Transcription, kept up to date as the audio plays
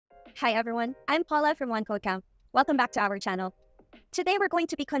Hi everyone, I'm Paula from OneCodeCamp. Welcome back to our channel. Today we're going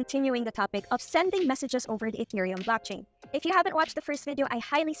to be continuing the topic of sending messages over the Ethereum blockchain. If you haven't watched the first video, I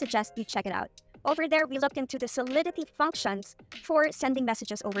highly suggest you check it out. Over there, we looked into the Solidity functions for sending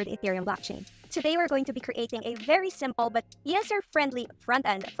messages over the Ethereum blockchain. Today we're going to be creating a very simple but user-friendly front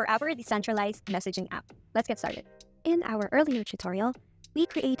end for our decentralized messaging app. Let's get started. In our earlier tutorial, we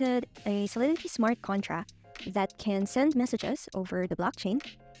created a Solidity smart contract that can send messages over the blockchain,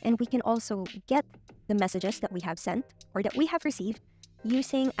 and we can also get the messages that we have sent or that we have received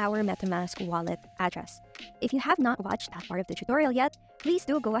using our MetaMask wallet address. If you have not watched that part of the tutorial yet, please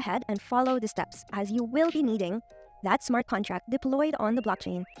do go ahead and follow the steps, as you will be needing that smart contract deployed on the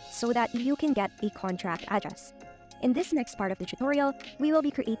blockchain so that you can get a contract address. In this next part of the tutorial, we will be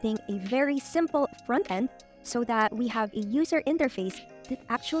creating a very simple front end so that we have a user interface that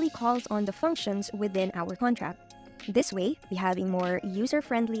actually calls on the functions within our contract. This way, we have a more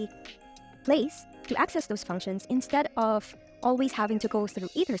user-friendly place to access those functions instead of always having to go through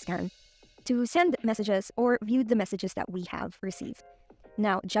Etherscan to send messages or view the messages that we have received.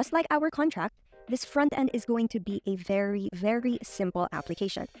 Now, just like our contract, this front end is going to be a very, very simple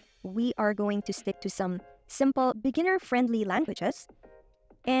application. We are going to stick to some simple beginner-friendly languages,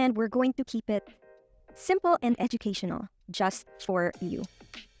 and we're going to keep it simple and educational just for you.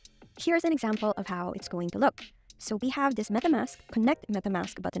 Here's an example of how it's going to look. So we have this MetaMask, connect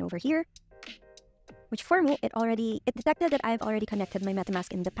MetaMask button over here, which for me, it detected that I've already connected my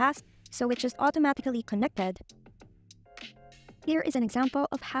MetaMask in the past, so it just automatically connected. Here is an example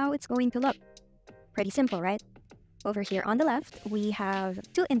of how it's going to look. Pretty simple, right? Over here on the left, we have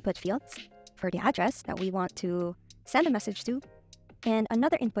two input fields for the address that we want to send a message to, and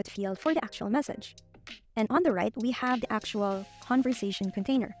another input field for the actual message. And on the right, we have the actual conversation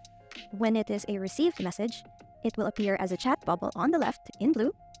container. When it is a received message, it will appear as a chat bubble on the left in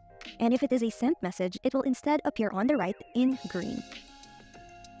blue, and if it is a sent message, it will instead appear on the right in green.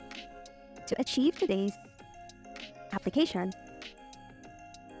 To achieve today's application,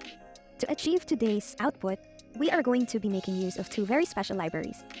 to achieve today's output, we are going to be making use of two very special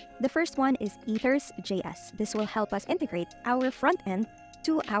libraries. The first one is Ethers.js. This will help us integrate our front end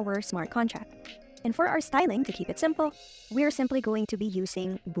to our smart contract. And for our styling, to keep it simple, we're simply going to be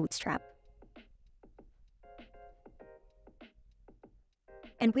using Bootstrap.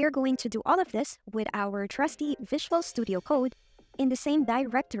 And we're going to do all of this with our trusty Visual Studio Code in the same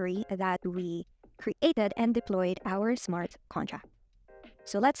directory that we created and deployed our smart contract.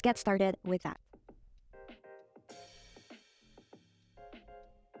 So let's get started with that.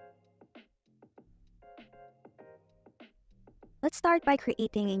 Let's start by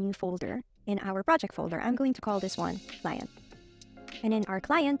creating a new folder. In our project folder, I'm going to call this one client. And in our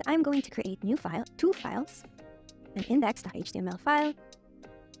client, I'm going to create two files, an index.html file,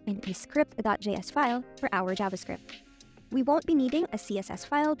 and a script.js file for our JavaScript. We won't be needing a CSS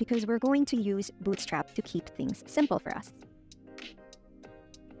file because we're going to use Bootstrap to keep things simple for us.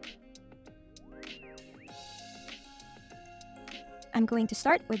 I'm going to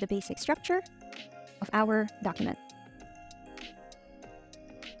start with the basic structure of our document.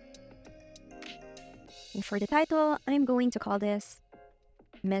 And for the title, I'm going to call this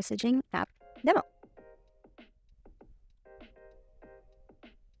Messaging App Demo.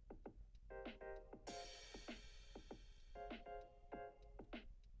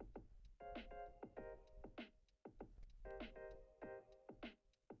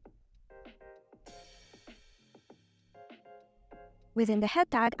 Within the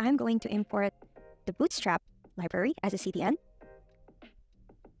head tag, I'm going to import the Bootstrap library as a CDN.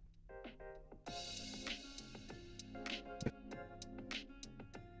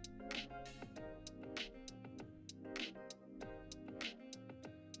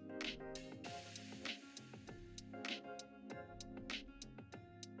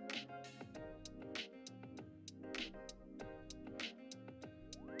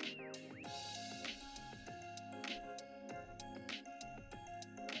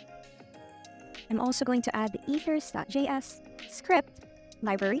 I'm also going to add the Ethers.js script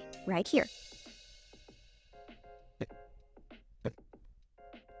library right here.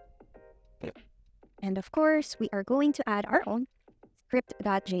 And of course, we are going to add our own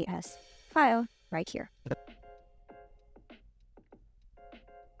script.js file right here.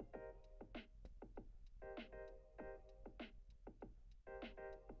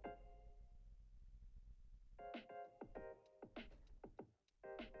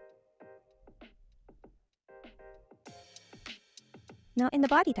 Now in the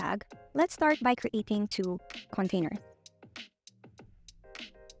body tag, let's start by creating two containers.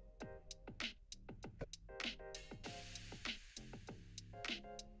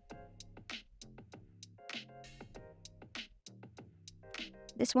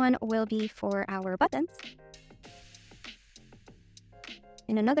 This one will be for our buttons.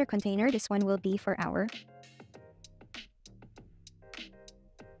 In another container, this one will be for our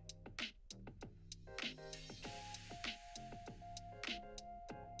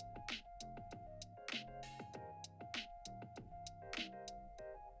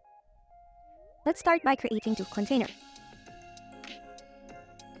Let's start by creating two containers.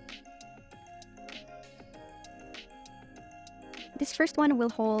 This first one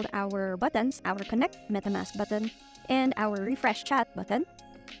will hold our buttons, our connect MetaMask button, and our refresh chat button.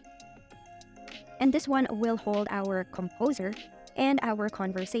 And this one will hold our composer and our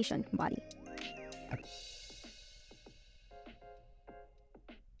conversation body.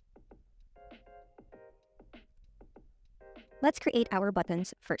 Let's create our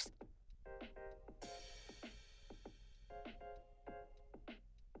buttons first.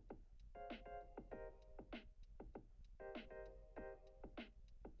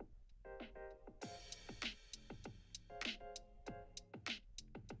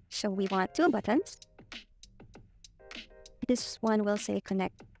 So we want two buttons. This one will say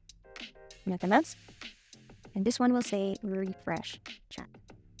connect MetaMask, and this one will say refresh chat.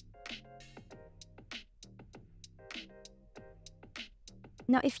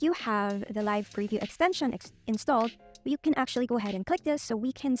 Now, if you have the live preview extension installed, you can actually go ahead and click this so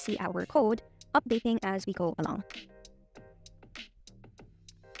we can see our code updating as we go along.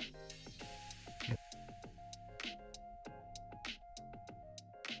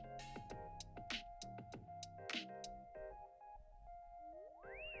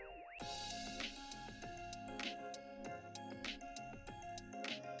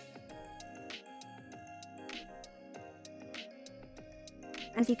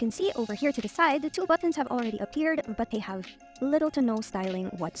 As you can see over here to the side, the two buttons have already appeared, but they have little to no styling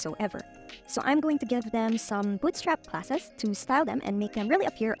whatsoever. So I'm going to give them some bootstrap classes to style them and make them really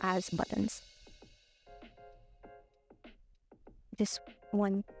appear as buttons. This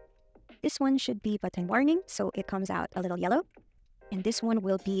one should be button warning, so it comes out a little yellow. And this one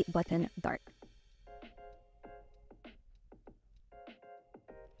will be button dark.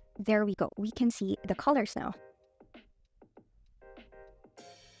 There we go. We can see the colors now.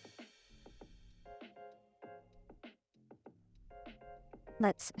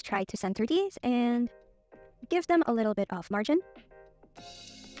 Let's try to center these and give them a little bit of margin.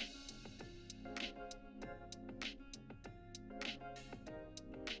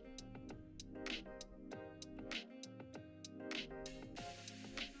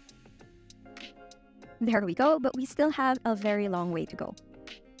 There we go, but we still have a very long way to go.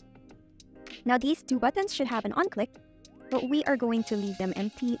 Now these two buttons should have an on click, but we are going to leave them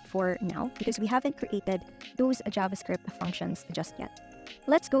empty for now because we haven't created those JavaScript functions just yet.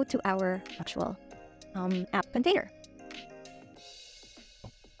 Let's go to our actual app container.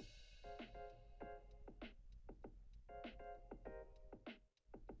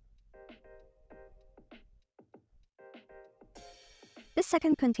 This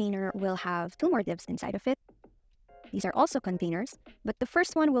second container will have two more divs inside of it. These are also containers, but the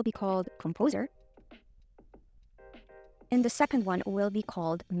first one will be called Composer, and the second one will be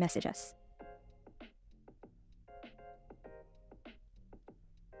called Messages.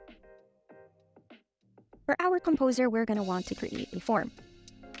 For our Composer, we're going to want to create a form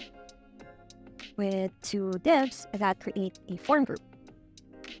with two divs that create a form group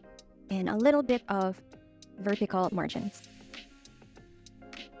and a little bit of vertical margins.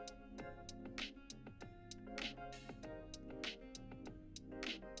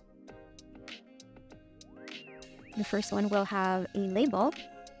 The first one will have a label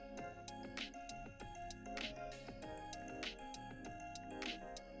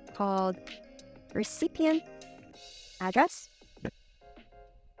called recipient address.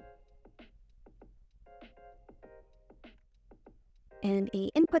 And an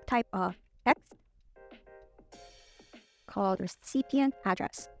input type of text called recipient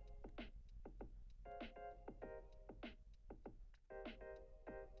address.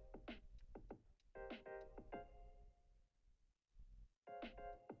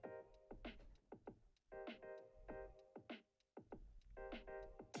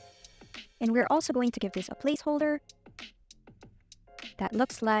 And we're also going to give this a placeholder that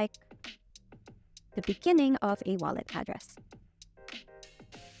looks like the beginning of a wallet address.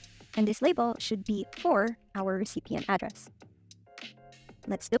 And this label should be for our recipient address.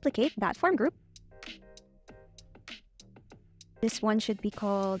 Let's duplicate that form group. This one should be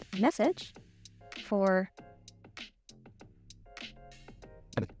called message for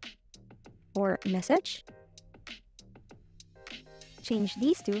message. Change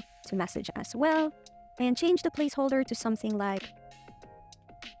these two to message as well, and change the placeholder to something like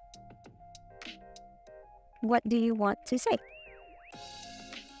What do you want to say?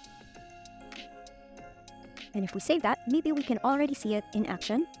 And if we save that, maybe we can already see it in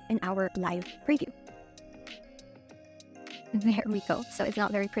action in our live preview. There we go. So it's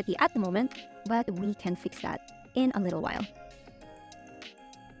not very pretty at the moment, but we can fix that in a little while.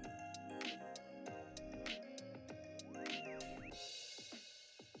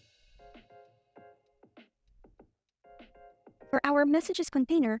 For our messages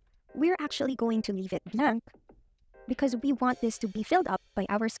container, we're actually going to leave it blank because we want this to be filled up by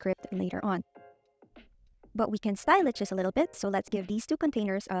our script later on. But we can style it just a little bit, so let's give these two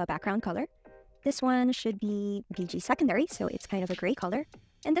containers a background color. This one should be BG secondary, so it's kind of a gray color.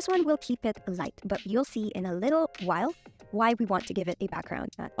 And this one will keep it light, but you'll see in a little while why we want to give it a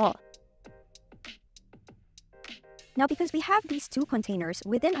background at all. Now, because we have these two containers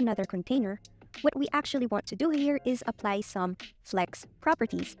within another container, what we actually want to do here is apply some flex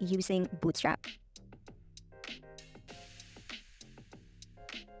properties using Bootstrap.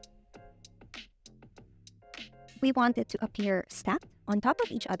 We want it to appear stacked on top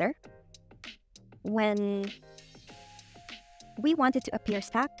of each other when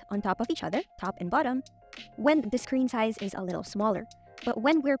top and bottom, when the screen size is a little smaller. But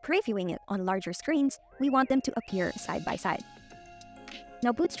when we're previewing it on larger screens, we want them to appear side by side.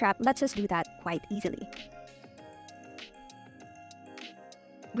 Now, Bootstrap lets us do that quite easily.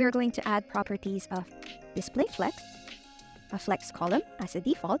 We're going to add properties of display flex, a flex column as a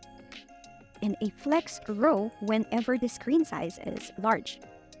default, and a flex row whenever the screen size is large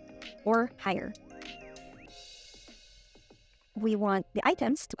or higher. We want the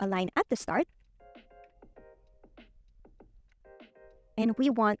items to align at the start, and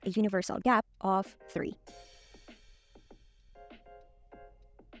we want a universal gap of 3.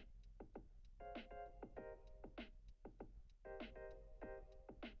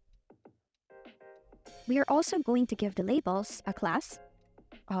 We are also going to give the labels a class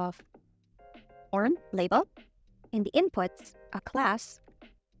of form label, and the inputs a class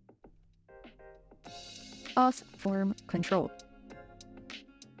of form control.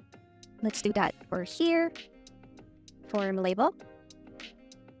 Let's do that for here. Form label,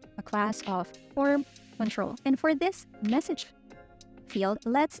 a class of form control. And for this message field,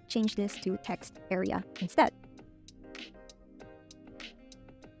 let's change this to text area instead.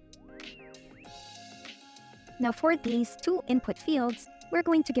 Now for these two input fields, we're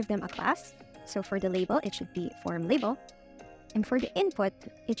going to give them a class. So for the label, it should be form label. And for the input,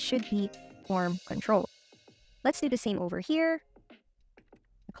 it should be form control. Let's do the same over here.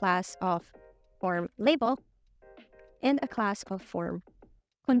 A class of form label and a class of form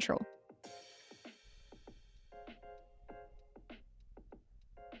control.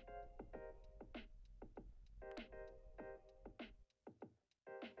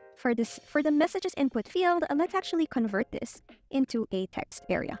 For the messages input field, let's actually convert this into a text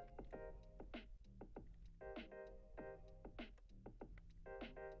area.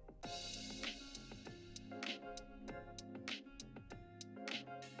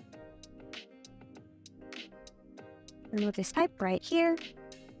 Remove this type right here.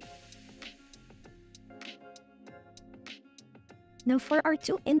 Now for our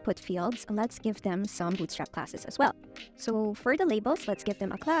two input fields, let's give them some Bootstrap classes as well. So for the labels, let's give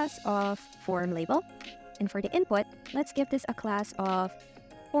them a class of form label. And for the input, let's give this a class of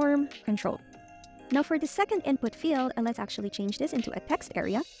form control. Now for the second input field, let's actually change this into a text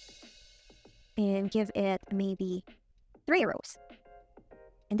area and give it maybe 3 rows.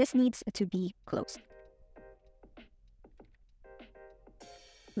 And this needs to be closed.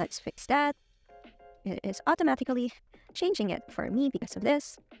 Let's fix that. It is automatically changing it for me because of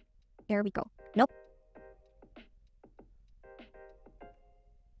this. There we go. Nope.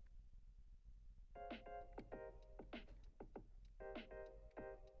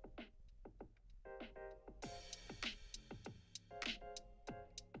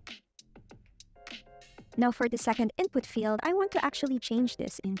 Now for the second input field, I want to actually change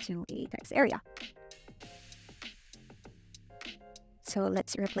this into a text area. So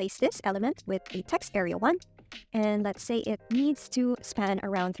let's replace this element with a text area 1, and let's say it needs to span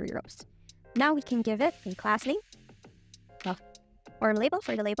around 3 rows. Now we can give it a class name of form label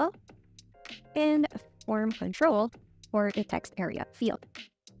for the label and form control for the text area field.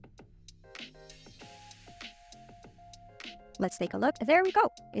 Let's take a look. There we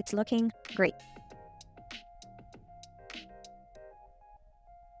go. It's looking great.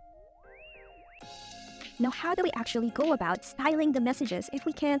 Now, how do we actually go about styling the messages if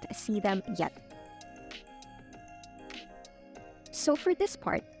we can't see them yet? So for this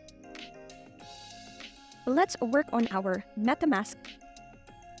part, let's work on our MetaMask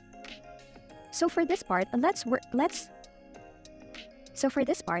So for this part, let's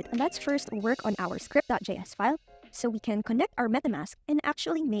first work on our script.js file so we can connect our MetaMask and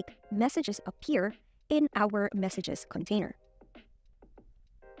actually make messages appear in our messages container.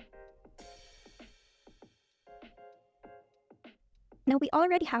 Now we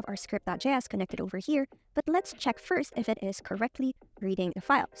already have our script.js connected over here, but let's check first if it is correctly reading the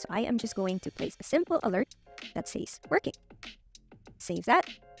file. So I am just going to place a simple alert that says working. Save that.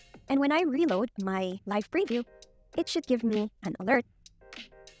 And when I reload my live preview, it should give me an alert.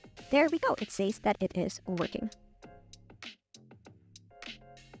 There we go. It says that it is working.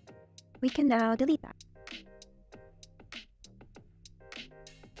 We can now delete that.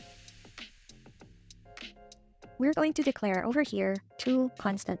 We're going to declare over here two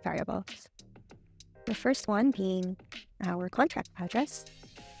constant variables. The first one being our contract address,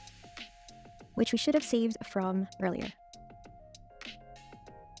 which we should have saved from earlier.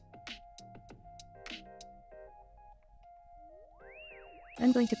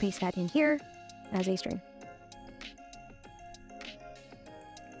 I'm going to paste that in here as a string.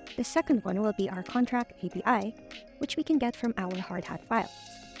 The second one will be our contract API, which we can get from our hard hat files.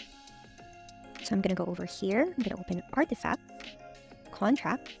 So I'm going to go over here, I'm going to open artifacts,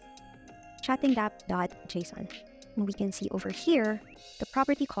 contract, chatting.json. And we can see over here the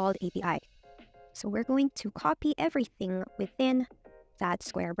property called API. So we're going to copy everything within that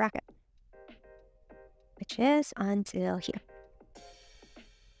square bracket, which is until here,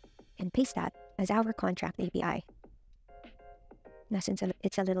 and paste that as our contract API. Now, since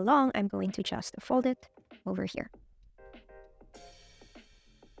it's a little long, I'm going to just fold it over here.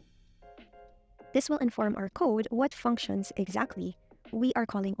 This will inform our code what functions exactly we are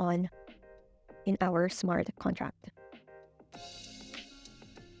calling on in our smart contract.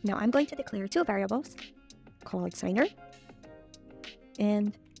 Now I'm going to declare two variables called signer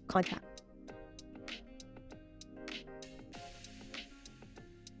and contract.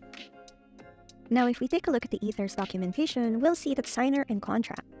 Now if we take a look at the Ether's documentation, we'll see that signer and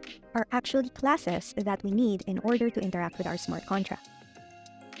contract are actually classes that we need in order to interact with our smart contract.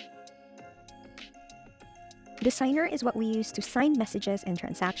 The signer is what we use to sign messages and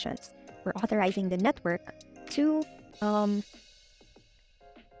transactions. We're authorizing the network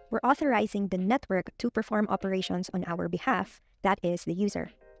to perform operations on our behalf. That is the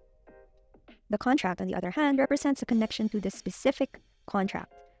user. The contract, on the other hand, represents a connection to the specific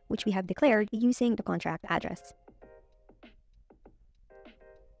contract, which we have declared using the contract address.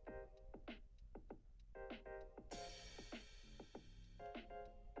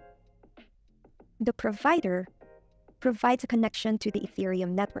 The provider provides a connection to the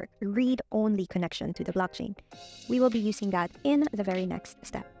Ethereum network, a read-only connection to the blockchain. We will be using that in the very next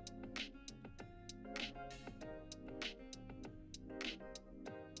step.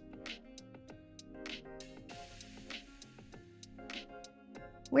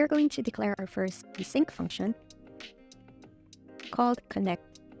 We're going to declare our first async function called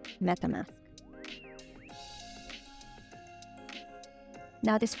connect MetaMask.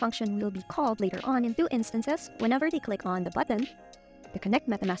 Now this function will be called later on in two instances whenever they click on the button, the Connect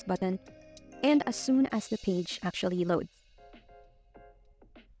MetaMask button, and as soon as the page actually loads.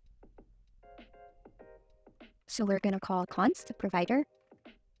 So we're going to call const provider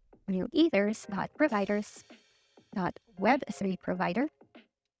new ethers.providers.web3provider.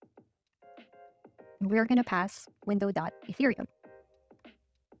 We're going to pass window.ethereum.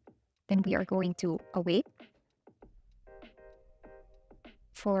 Then we are going to await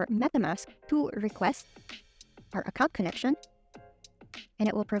for MetaMask to request our account connection, and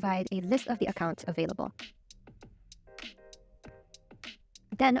it will provide a list of the accounts available.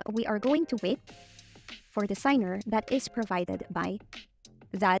 Then we are going to wait for the signer that is provided by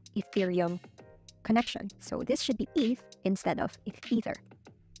that Ethereum connection. So this should be ETH instead of Ether.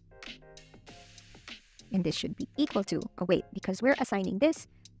 And this should be equal to await because we're assigning this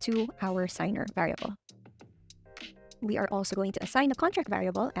to our signer variable. We are also going to assign a contract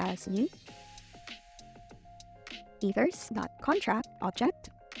variable as new ethers.contract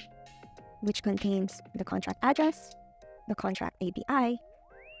object, which contains the contract address, the contract API,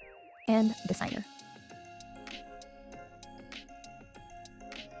 and the signer.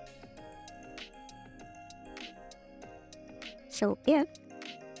 So if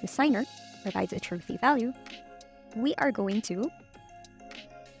the signer provides a trophy value, we are going to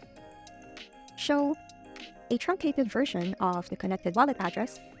show a truncated version of the connected wallet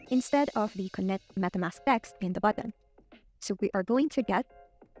address instead of the connect MetaMask text in the button. So we are going to get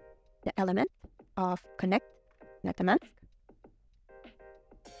the element of connect MetaMask,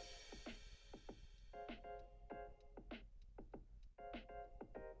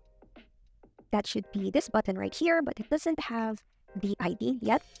 that should be this button right here, but it doesn't have the ID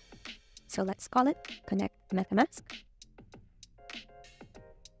yet. So let's call it Connect MetaMask.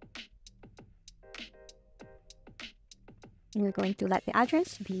 And we're going to let the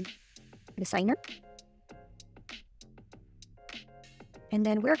address be the signer. And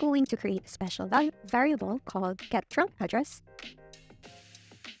then we're going to create a special variable called getTrunkAddress.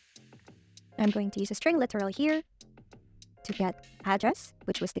 I'm going to use a string literal here to get address,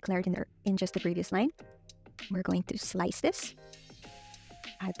 which was declared in just the previous line. We're going to slice this,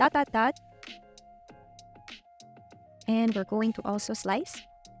 add ... And we're going to also slice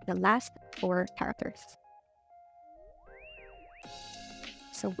the last 4 characters.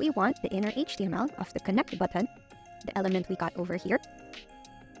 So we want the inner HTML of the connect button, the element we got over here.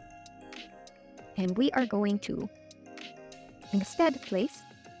 And we are going to instead place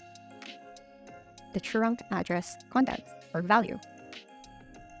the trunk address content or value.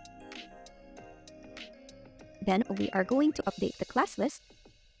 Then we are going to update the class list.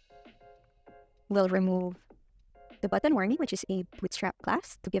 We'll remove the button warning, which is a bootstrap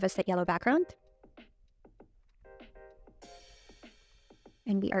class, to give us that yellow background.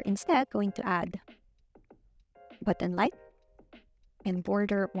 And we are instead going to add button light and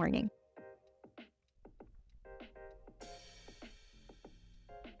border warning.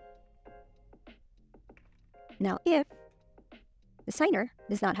 Now, if the signer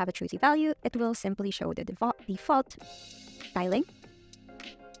does not have a truthy value, it will simply show the default styling.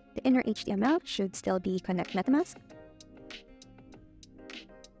 The inner HTML should still be Connect MetaMask.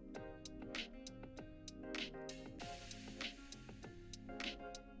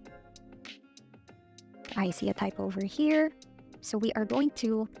 I see a typo over here. So we are going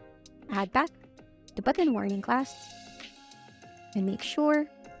to add back the button warning class and make sure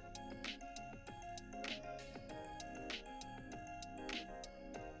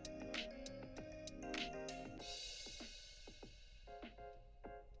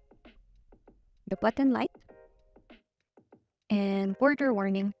the button light and border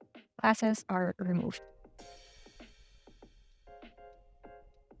warning classes are removed.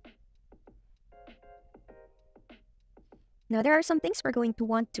 Now, there are some things we're going to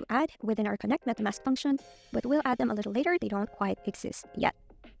want to add within our Connect MetaMask function, but we'll add them a little later. They don't quite exist yet.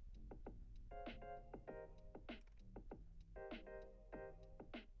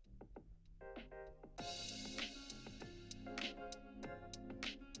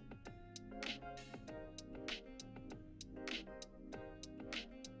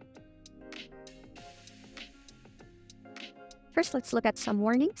 First, let's look at some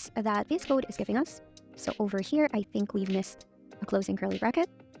warnings that VS Code is giving us. So over here, I think we've missed a closing curly bracket.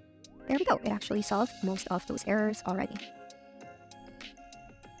 There we go. It actually solved most of those errors already.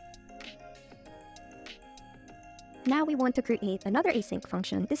 Now we want to create another async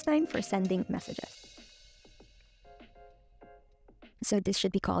function, this time for sending messages. So this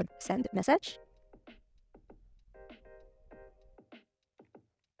should be called sendMessage.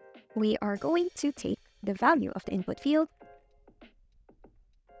 We are going to take the value of the input field.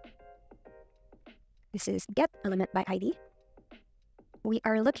 This is getElementById. We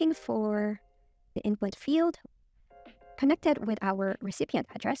are looking for the input field connected with our recipient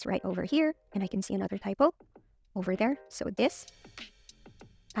address right over here. And I can see another typo over there. So this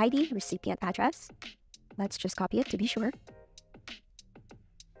ID recipient address, let's just copy it to be sure.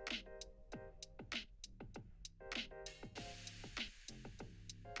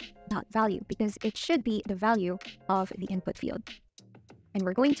 Dot value, because it should be the value of the input field. And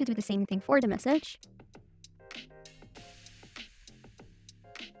we're going to do the same thing for the message.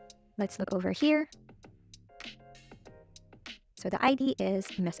 Let's look over here. So the ID is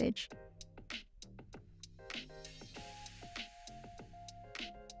message.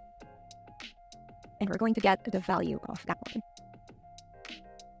 And we're going to get the value of that one.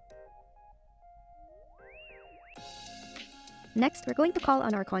 Next, we're going to call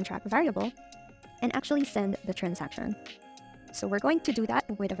on our contract variable and actually send the transaction. So we're going to do that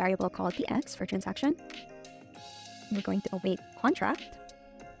with a variable called tx for transaction. We're going to await contract.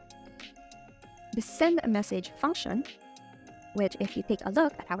 The sendMessage function, which if you take a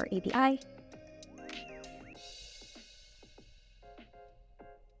look at our API,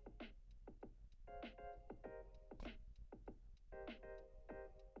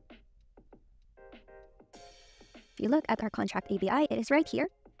 if you look at our contract API, it is right here.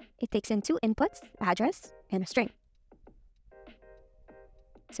 It takes in 2 inputs, address and a string.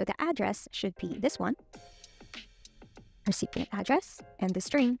 So the address should be this one, recipient address, and the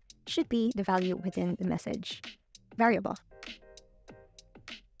string should be the value within the message variable.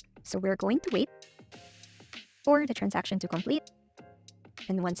 So we're going to wait for the transaction to complete.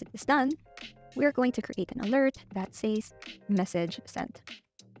 And once it is done, we're going to create an alert that says message sent.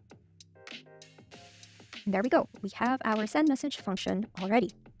 And there we go. We have our send message function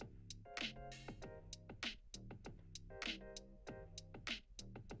already.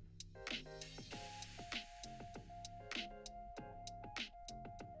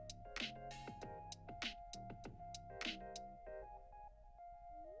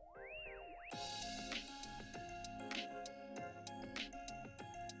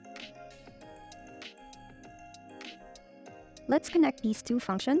 Let's connect these two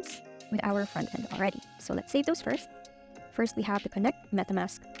functions with our front end already. So let's save those first. First, we have the connect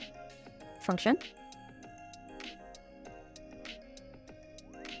MetaMask function.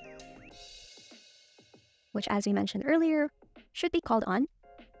 Which, as we mentioned earlier, should be called on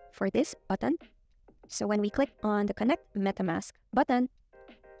for this button. So when we click on the connect MetaMask button,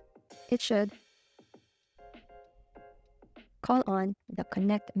 it should call on the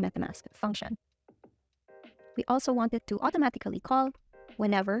connect MetaMask function. We also want it to automatically call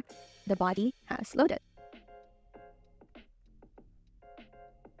whenever the body has loaded.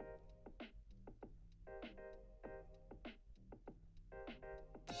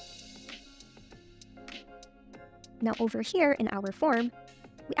 Now over here in our form,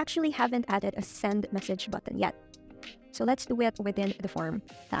 we actually haven't added a send message button yet. So let's do it within the form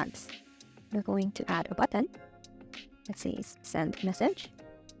tags. We're going to add a button that says send message.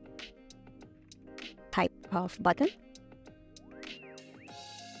 Type of button.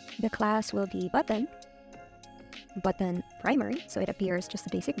 The class will be button primary, so it appears just a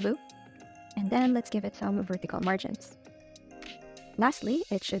basic blue. And then let's give it some vertical margins. Lastly,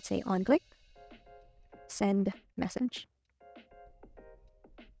 it should say on click, send message.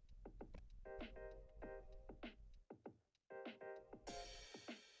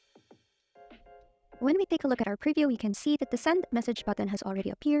 When we take a look at our preview, we can see that the send message button has already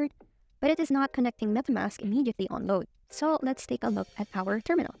appeared, but it is not connecting MetaMask immediately on load. So let's take a look at our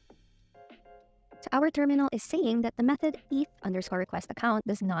terminal. So our terminal is saying that the method ETH_request account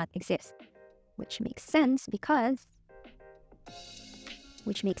does not exist, which makes sense because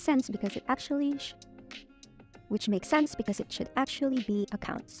it should actually be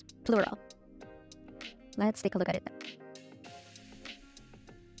accounts, plural. Let's take a look at it then.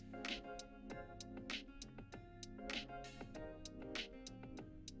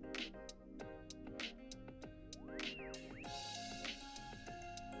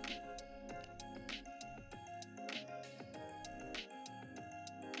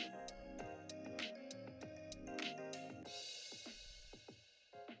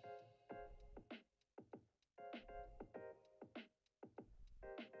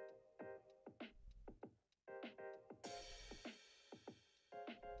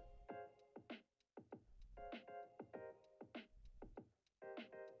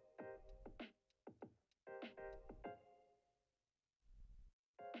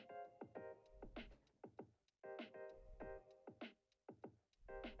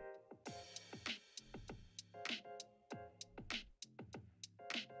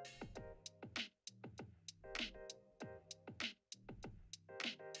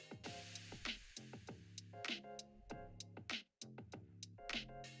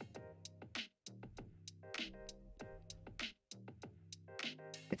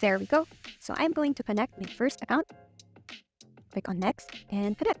 There we go. So I'm going to connect my first account. Click on next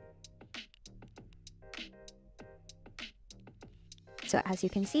and connect. So as you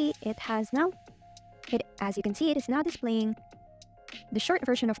can see, it is now displaying the short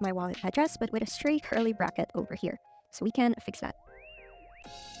version of my wallet address, but with a straight curly bracket over here. So we can fix that.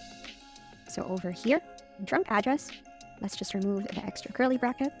 So over here, trunk address, let's just remove the extra curly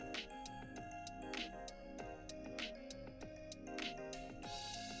bracket.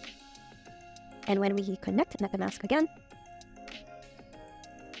 And when we connect MetaMask again,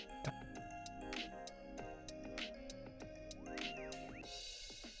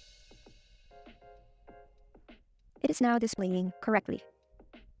 it is now displaying correctly.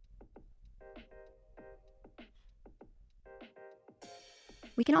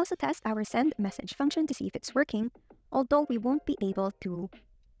 We can also test our send message function to see if it's working, although we won't be able to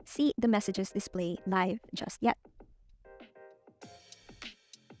see the messages display live just yet.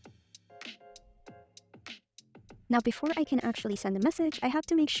 Now, before I can actually send a message, I have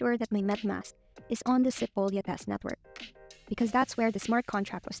to make sure that my MetaMask is on the Sepolia test network, because that's where the smart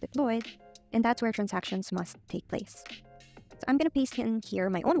contract was deployed, and that's where transactions must take place. So I'm going to paste in here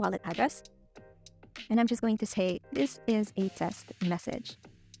my own wallet address, and I'm just going to say, this is a test message.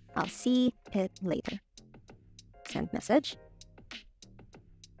 I'll see it later. Send message.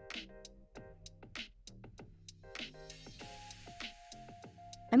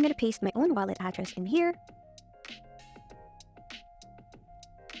 I'm going to paste my own wallet address in here.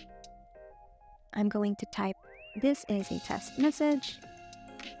 I'm going to type, "This is a test message.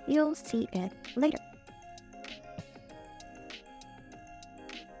 You'll see it later."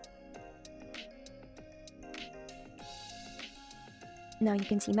 Now you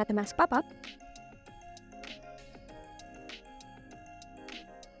can see MetaMask pop up.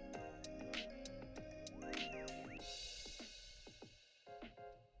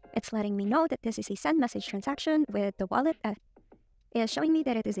 It's letting me know that this is a send message transaction with the wallet. Is showing me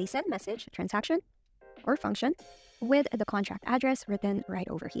that it is a send message transaction or function with the contract address written right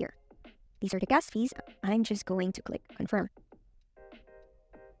over here. These are the gas fees. I'm just going to click confirm.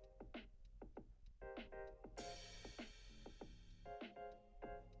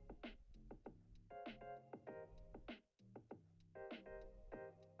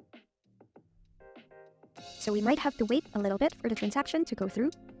 So we might have to wait a little bit for the transaction to go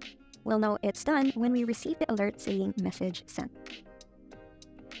through. We'll know it's done when we receive the alert saying message sent.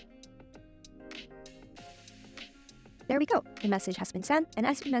 There we go. The message has been sent, and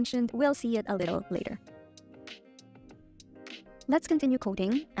as we mentioned, we'll see it a little later. Let's continue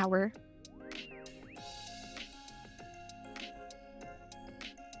coding our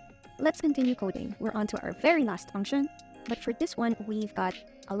We're on to our very last function, but for this one, we've got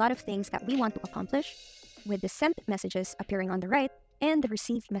a lot of things that we want to accomplish with the sent messages appearing on the right and the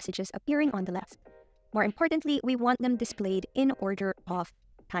received messages appearing on the left. More importantly, we want them displayed in order of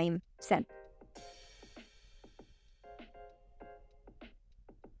time sent.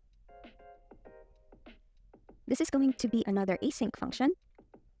 This is going to be another async function.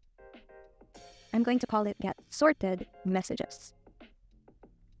 I'm going to call it get sorted messages.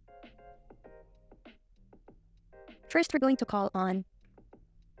 First, we're going to call on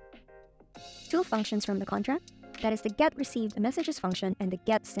two functions from the contract. That is the get received messages function and the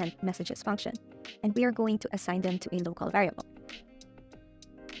get sent messages function. And we are going to assign them to a local variable.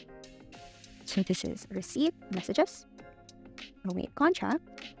 So this is receive messages, await contract,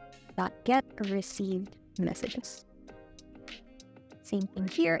 dot get received messages. Same thing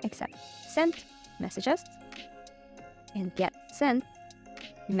here, except sent messages and get sent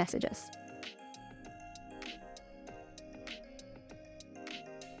messages.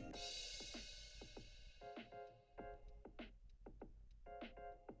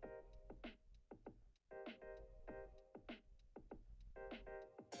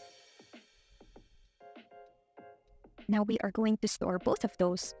 Now we are going to store both of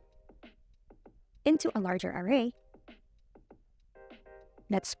those into a larger array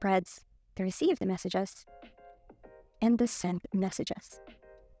that spreads the received messages and the sent messages.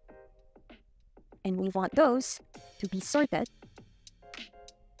 And we want those to be sorted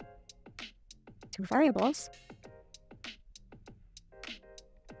to variables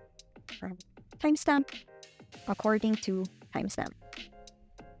from timestamp according to timestamp.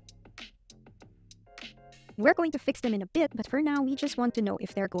 We're going to fix them in a bit, but for now, we just want to know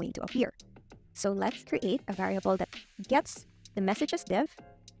if they're going to appear. So let's create a variable that gets the messages div,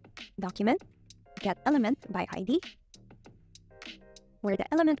 document, get element by ID, where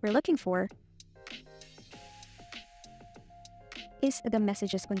the element we're looking for is the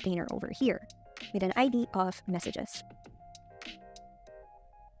messages container over here with an ID of messages.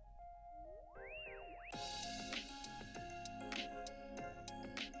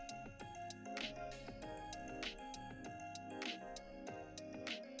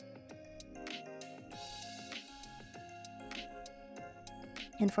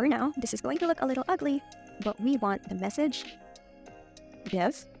 And for now, this is going to look a little ugly, but we want the message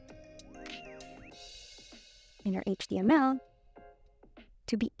div in our HTML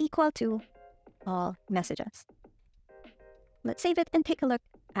to be equal to all messages. Let's save it and take a look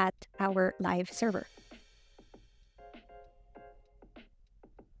at our live server.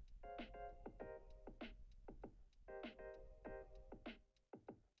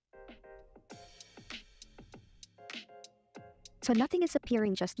 So nothing is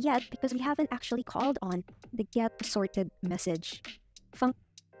appearing just yet because we haven't actually called on the get sorted message function.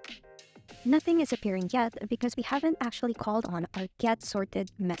 Nothing is appearing yet because we haven't actually called on our get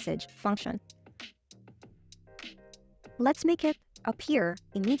sorted message function. Let's make it appear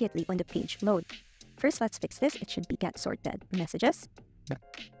immediately when the page loads. First, let's fix this. It should be get sorted messages. Yeah.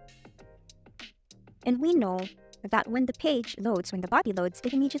 And we know that when the page loads, when the body loads,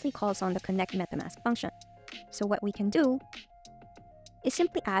 it immediately calls on the connect MetaMask function. So what we can do is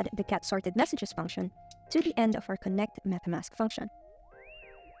simply add the get sorted messages function to the end of our connect MetaMask function.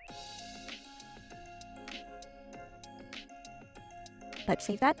 Let's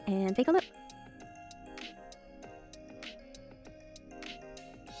save that and take a look.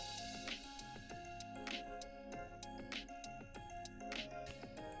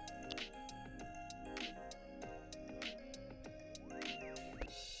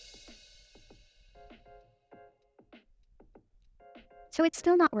 So it's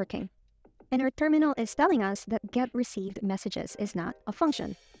still not working. And our terminal is telling us that get received messages is not a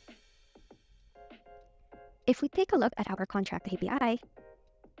function. If we take a look at our contract API,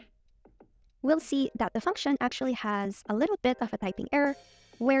 we'll see that the function actually has a little bit of a typing error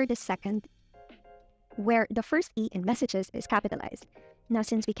where the first E in messages is capitalized. Now,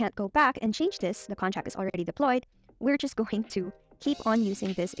 since we can't go back and change this, the contract is already deployed, we're just going to keep on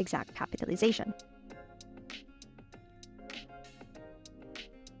using this exact capitalization.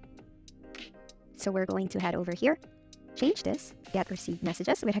 So we're going to head over here, change this, get received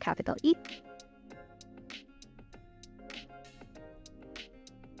messages with a capital E.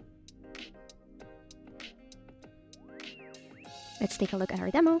 Let's take a look at our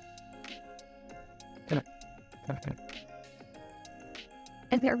demo.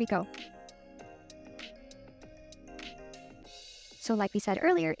 And there we go. So like we said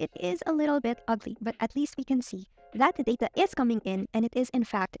earlier, it is a little bit ugly, but at least we can see that the data is coming in and it is in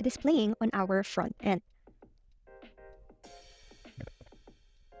fact displaying on our front end.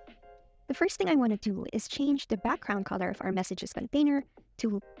 The first thing I want to do is change the background color of our messages container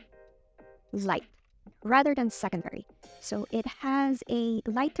to light rather than secondary. So it has a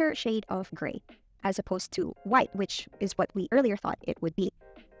lighter shade of gray as opposed to white, which is what we earlier thought it would be.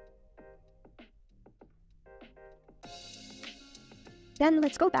 Then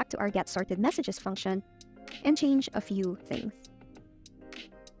let's go back to our getSortedMessages function and change a few things.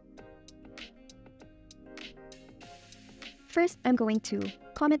 First, I'm going to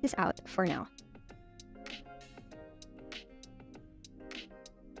comment this out for now.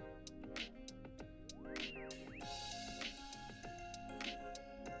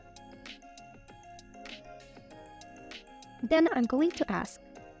 Then I'm going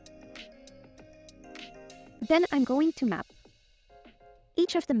to map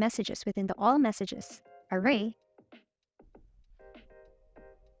each of the messages within the all messages array.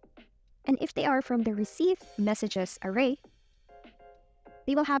 And if they are from the received messages array,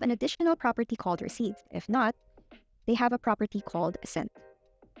 they will have an additional property called received. If not, they have a property called sent.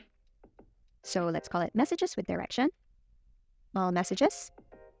 So let's call it messages with direction. All messages.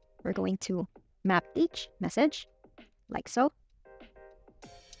 We're going to map each message like so.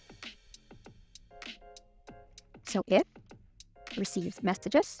 So if received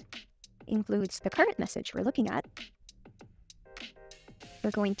messages includes the current message we're looking at,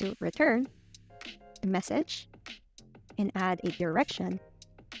 we're going to return the message and add a direction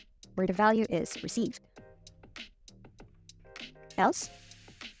where the value is received. Else,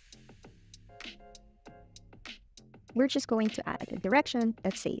 we're just going to add a direction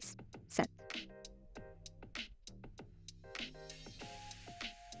that says sent.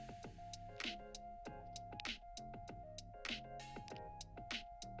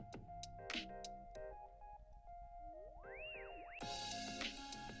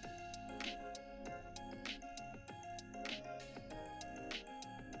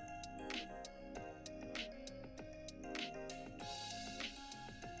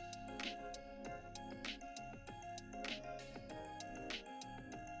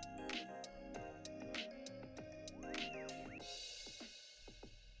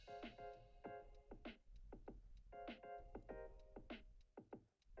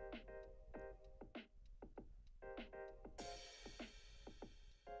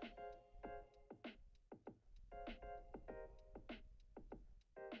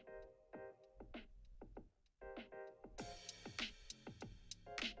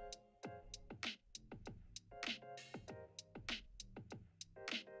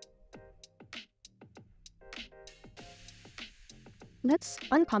 Let's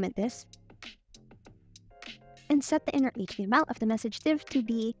uncomment this and set the inner HTML of the message div to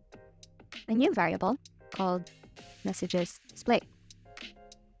be a new variable called messages display.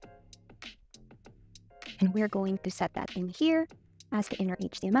 And we're going to set that in here as the inner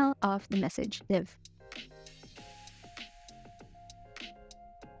HTML of the message div.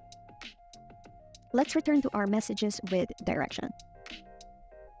 Let's return to our messages with direction.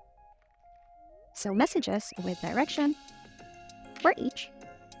 So messages with direction for each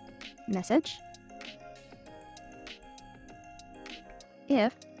message.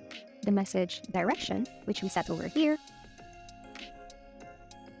 If the message direction, which we set over here,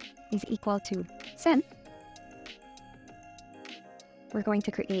 is equal to sent, we're going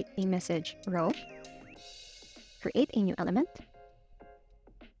to create a message row, create a new element,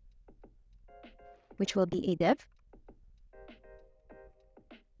 which will be a div.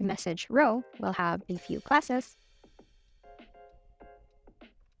 The message row will have a few classes.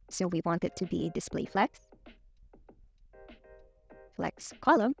 So we want it to be a display flex, flex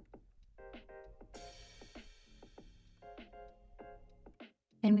column,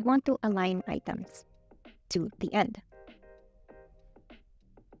 And we want to align items to the end.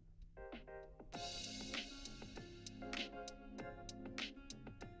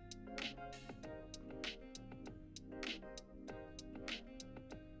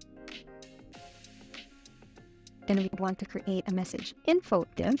 Then we want to create a message info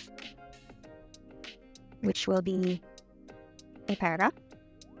div, which will be a paragraph.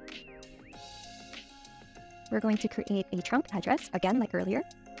 We're going to create a trunk address, again, like earlier.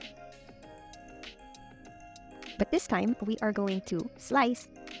 But this time, we are going to slice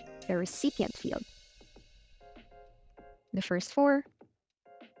the recipient field. The first 4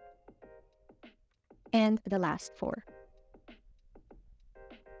 and the last 4.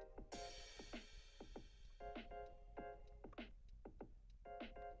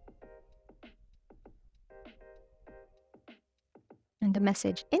 And the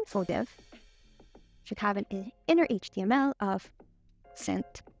message info div should have an inner HTML of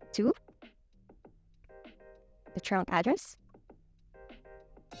sent to the trunk address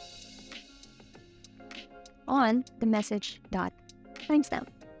on the message.timestamp.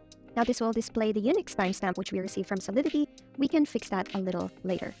 Now this will display the Unix timestamp which we received from Solidity. We can fix that a little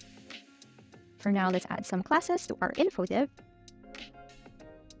later. For now, let's add some classes to our info div.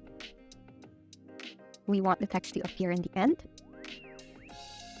 We want the text to appear in the end.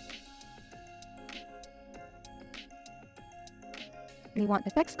 We want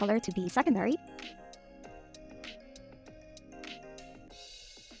the text color to be secondary.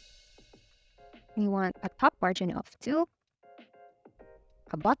 We want a top margin of 2,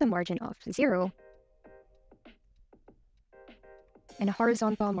 a bottom margin of 0, and a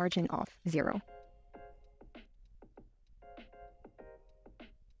horizontal margin of 0.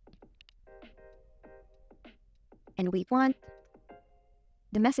 And we want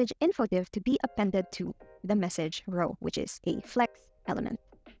the message info div to be appended to the message row, which is a flex element.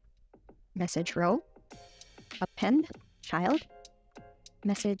 Message row, append, child,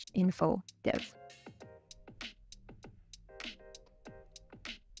 message info div.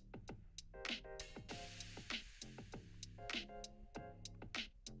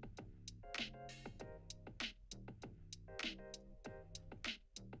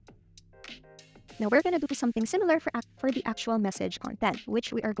 Now we're going to do something similar for the actual message content,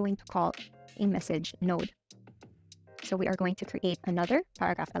 which we are going to call a message node. So we are going to create another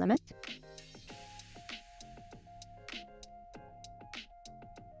paragraph element.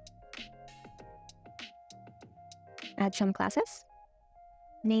 Add some classes,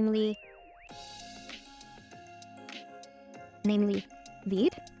 namely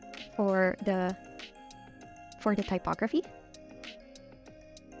lead for the typography,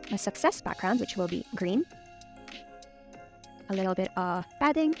 a success background, which will be green, a little bit of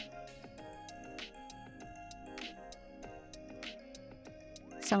padding,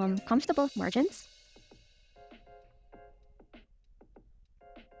 some comfortable margins,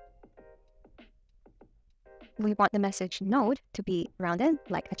 we want the message node to be rounded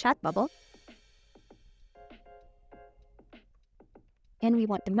like a chat bubble, and we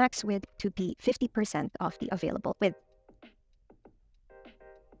want the max width to be 50% of the available width.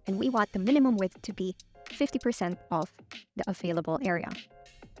 And we want the minimum width to be 50% of the available area.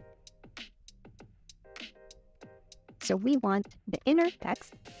 So we want the inner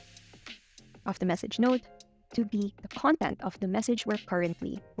text of the message node to be the content of the message we're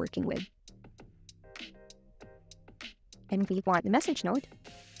currently working with. And we want the message node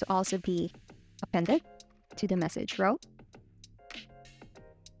to also be appended to the message row.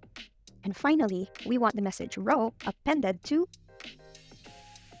 And finally, we want the message row appended to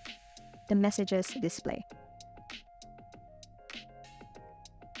the messages display.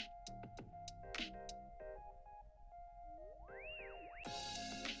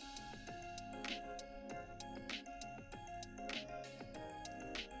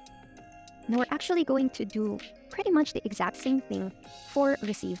 Now we're actually going to do pretty much the exact same thing for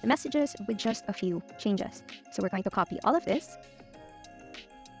received messages with just a few changes. So we're going to copy all of this.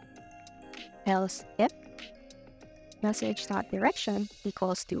 Else if message.direction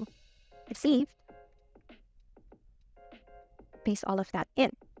equals to received, paste all of that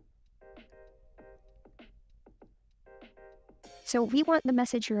in. So we want the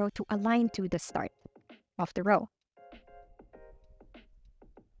message row to align to the start of the row.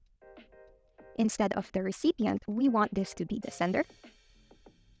 Instead of the recipient, we want this to be the sender.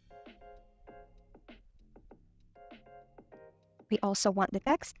 We also want the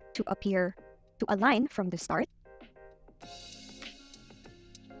text to align from the start.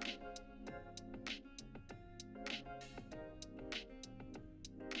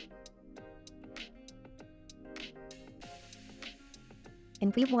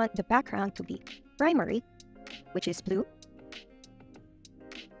 And we want the background to be primary, which is blue.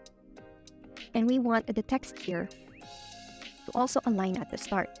 And we want the text here to also align at the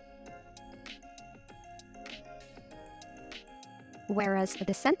start. Whereas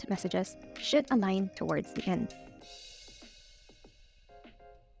the sent messages should align towards the end.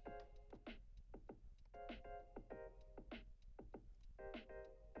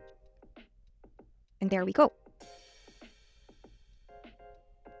 And there we go.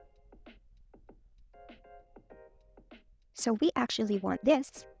 So we actually want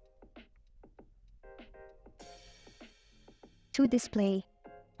this to display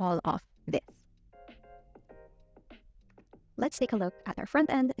all of this. Let's take a look at our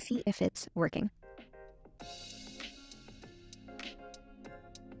front end, see if it's working.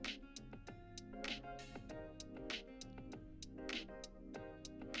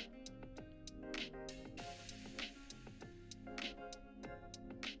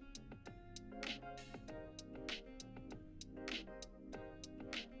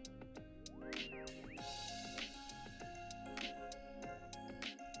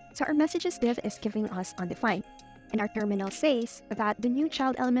 So our messages div is giving us undefined. And our terminal says that the new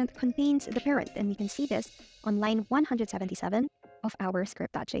child element contains the parent, and we can see this on line 177 of our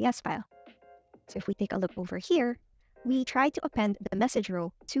script.js file. So if we take a look over here, we try to append the message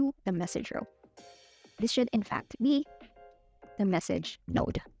row to the message row. This should in fact be the message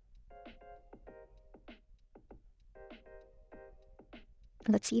node.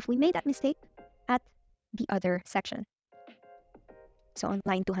 Let's see if we made that mistake at the other section. So on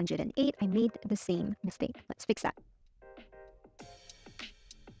line 208, I made the same mistake. Let's fix that.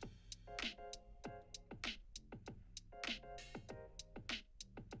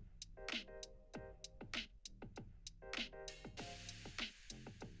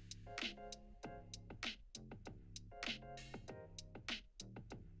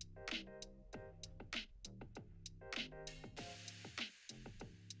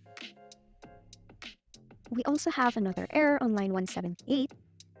 We also have another error on line 178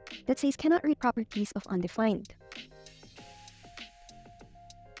 that says cannot read properties of undefined.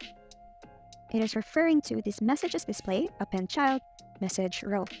 It is referring to this messages display, append child, message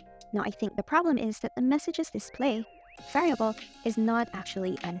row. Now I think the problem is that the messages display variable is not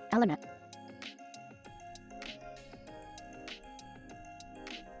actually an element.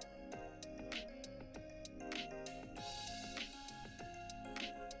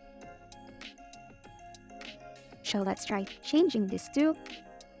 So let's try changing this to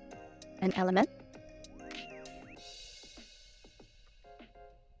an element.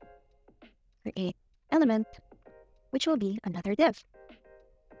 Create element, which will be another div.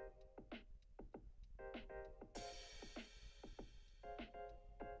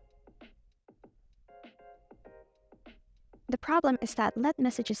 The problem is that let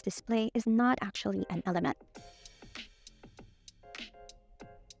messages display is not actually an element.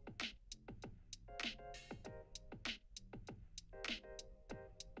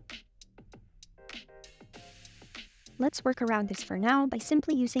 Let's work around this for now by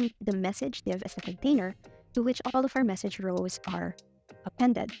simply using the message div as a container to which all of our message rows are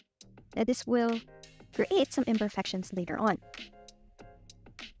appended. Now this will create some imperfections later on.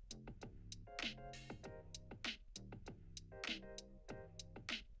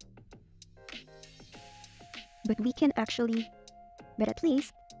 But we can actually, at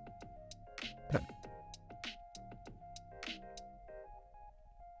least,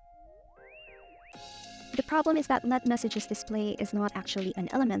 the problem is that let messages display is not actually an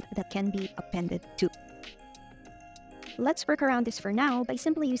element that can be appended to. Let's work around this for now by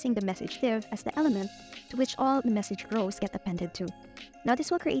simply using the message div as the element to which all the message rows get appended to. Now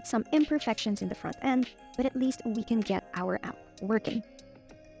this will create some imperfections in the front end, but at least we can get our app working.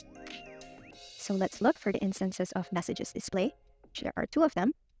 So let's look for the instances of messages display, which there are two of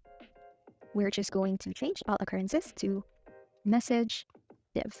them. We're just going to change all occurrences to message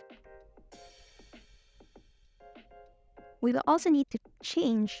div. We will also need to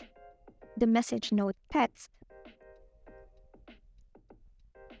change the message node text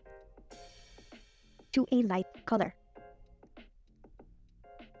to a light color.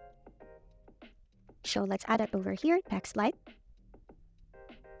 So let's add it over here, text light.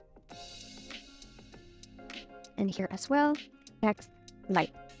 And here as well, text light.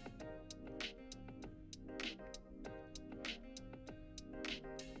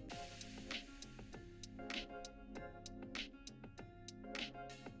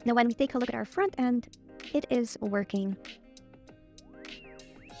 Now when we take a look at our front end, it is working.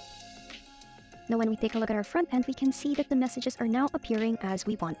 Now when we take a look at our front end, we can see that the messages are now appearing as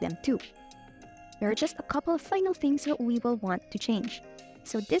we want them to. There are just a couple of final things that we will want to change.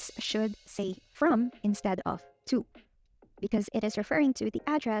 So this should say from instead of to, because it is referring to the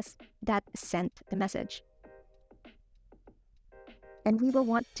address that sent the message. And we will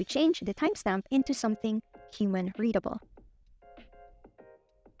want to change the timestamp into something human readable.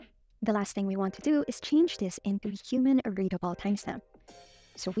 The last thing we want to do is change this into human readable timestamp.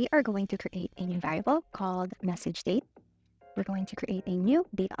 So we are going to create a new variable called message date. We're going to create a new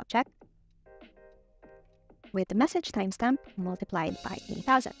date object with the message timestamp multiplied by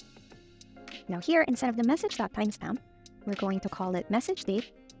 1000. Now here, instead of the message.timestamp, we're going to call it message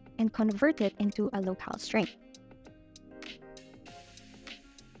date and convert it into a locale string.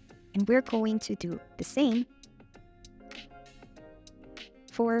 And we're going to do the same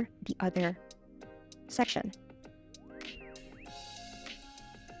for the other section.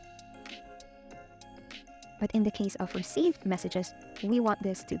 But in the case of received messages, we want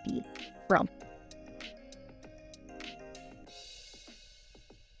this to be from.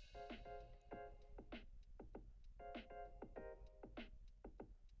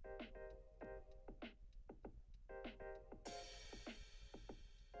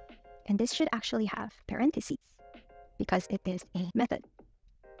 And this should actually have parentheses because it is a method.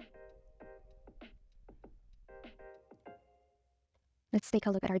 Let's take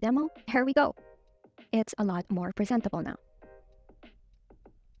a look at our demo. Here we go. It's a lot more presentable now.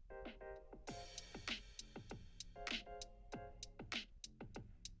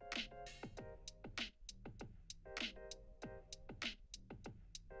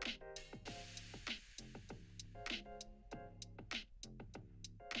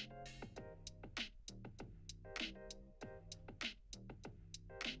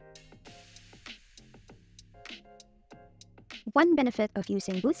 One benefit of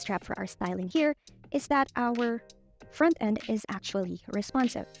using Bootstrap for our styling here is that our front end is actually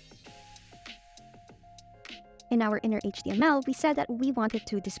responsive. In our inner HTML, we said that we wanted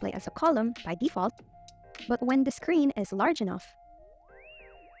to display as a column by default, but when the screen is large enough,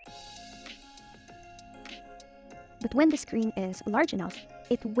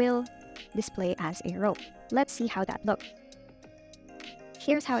 it will display as a row. Let's see how that looks.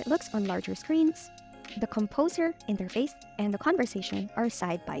 Here's how it looks on larger screens. The composer interface and the conversation are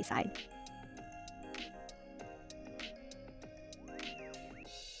side by side.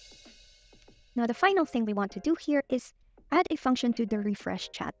 Now, the final thing we want to do here is add a function to the refresh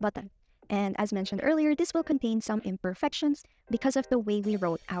chat button. And as mentioned earlier, this will contain some imperfections because of the way we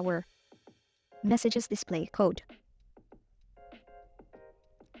wrote our messages display code.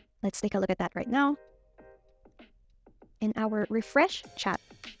 Let's take a look at that right now. In our refresh chat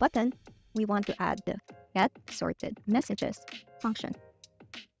button, we want to add the get sorted messages function.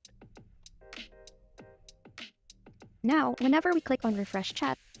 Now, whenever we click on refresh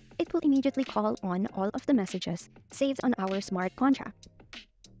chat, it will immediately call on all of the messages saved on our smart contract.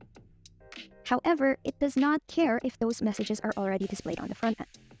 However, it does not care if those messages are already displayed on the front end.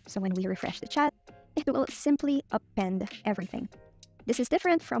 So when we refresh the chat, it will simply append everything. This is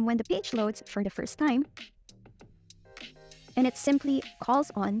different from when the page loads for the first time, and it simply calls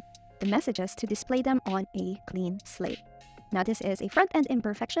on the messages to display them on a clean slate. Now, this is a front-end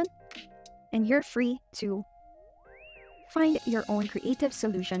imperfection, and you're free to find your own creative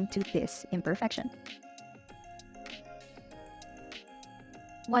solution to this imperfection.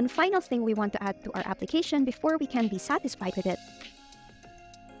 One final thing we want to add to our application before we can be satisfied with it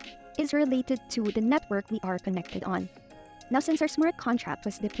is related to the network we are connected on. Now, since our smart contract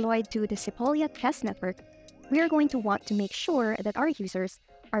was deployed to the Sepolia test network, we are going to want to make sure that our users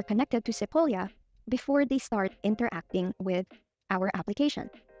are connected to Sepolia before they start interacting with our application.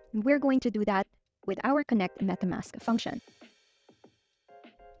 We're going to do that with our connect MetaMask function.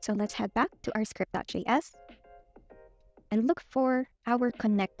 So let's head back to our script.js and look for our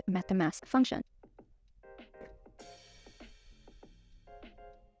connect MetaMask function.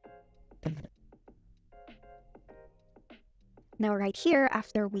 Now right here,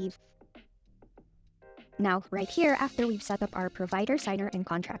 after we've set up our provider, signer, and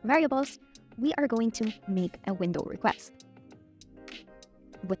contract variables, we are going to make a window request.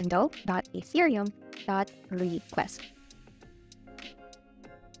 Window.ethereum.request.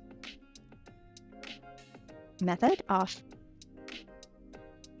 Method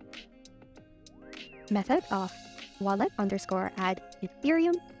of wallet underscore add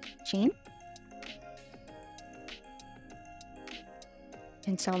Ethereum chain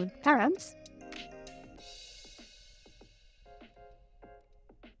and some params.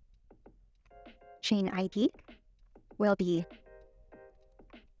 Chain ID will be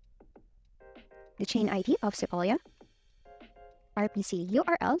the chain ID of Sepolia, RPC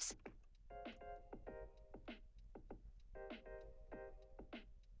URLs,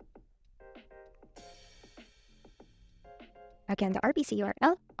 again, the RPC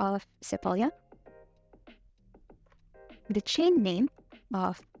URL of Sepolia, the chain name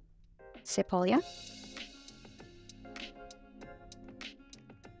of Sepolia,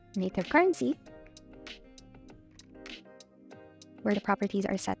 native currency, where the properties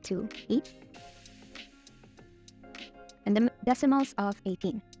are set to ETH, and the decimals of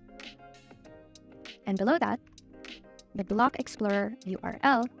 18. And below that, the block explorer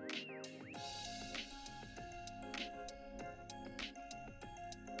URL,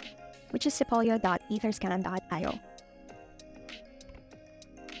 which is sepolia.etherscan.io.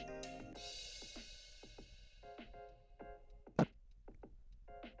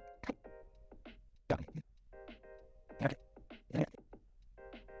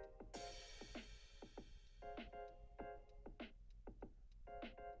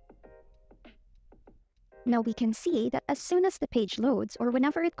 Now we can see that as soon as the page loads, or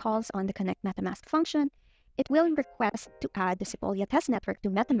whenever it calls on the connect MetaMask function, it will request to add the Sepolia test network to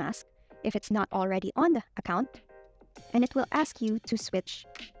MetaMask if it's not already on the account, and it will ask you to switch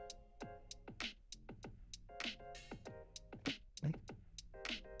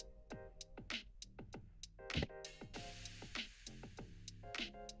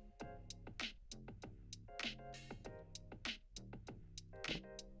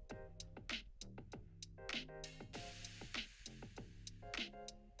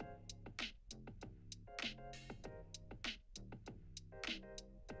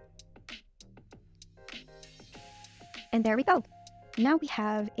And there we go. Now we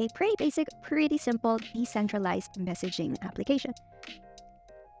have a pretty basic, pretty simple, decentralized messaging application.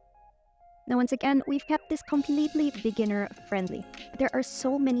 Now, once again, we've kept this completely beginner-friendly. There are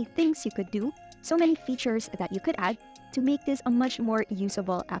so many things you could do, so many features that you could add to make this a much more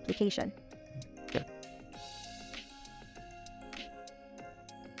usable application.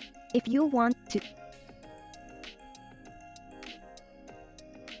 If you want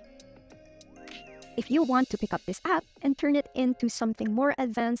to pick up this app and turn it into something more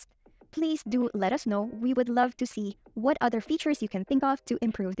advanced, please do let us know. We would love to see what other features you can think of to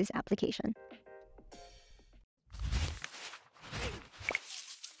improve this application.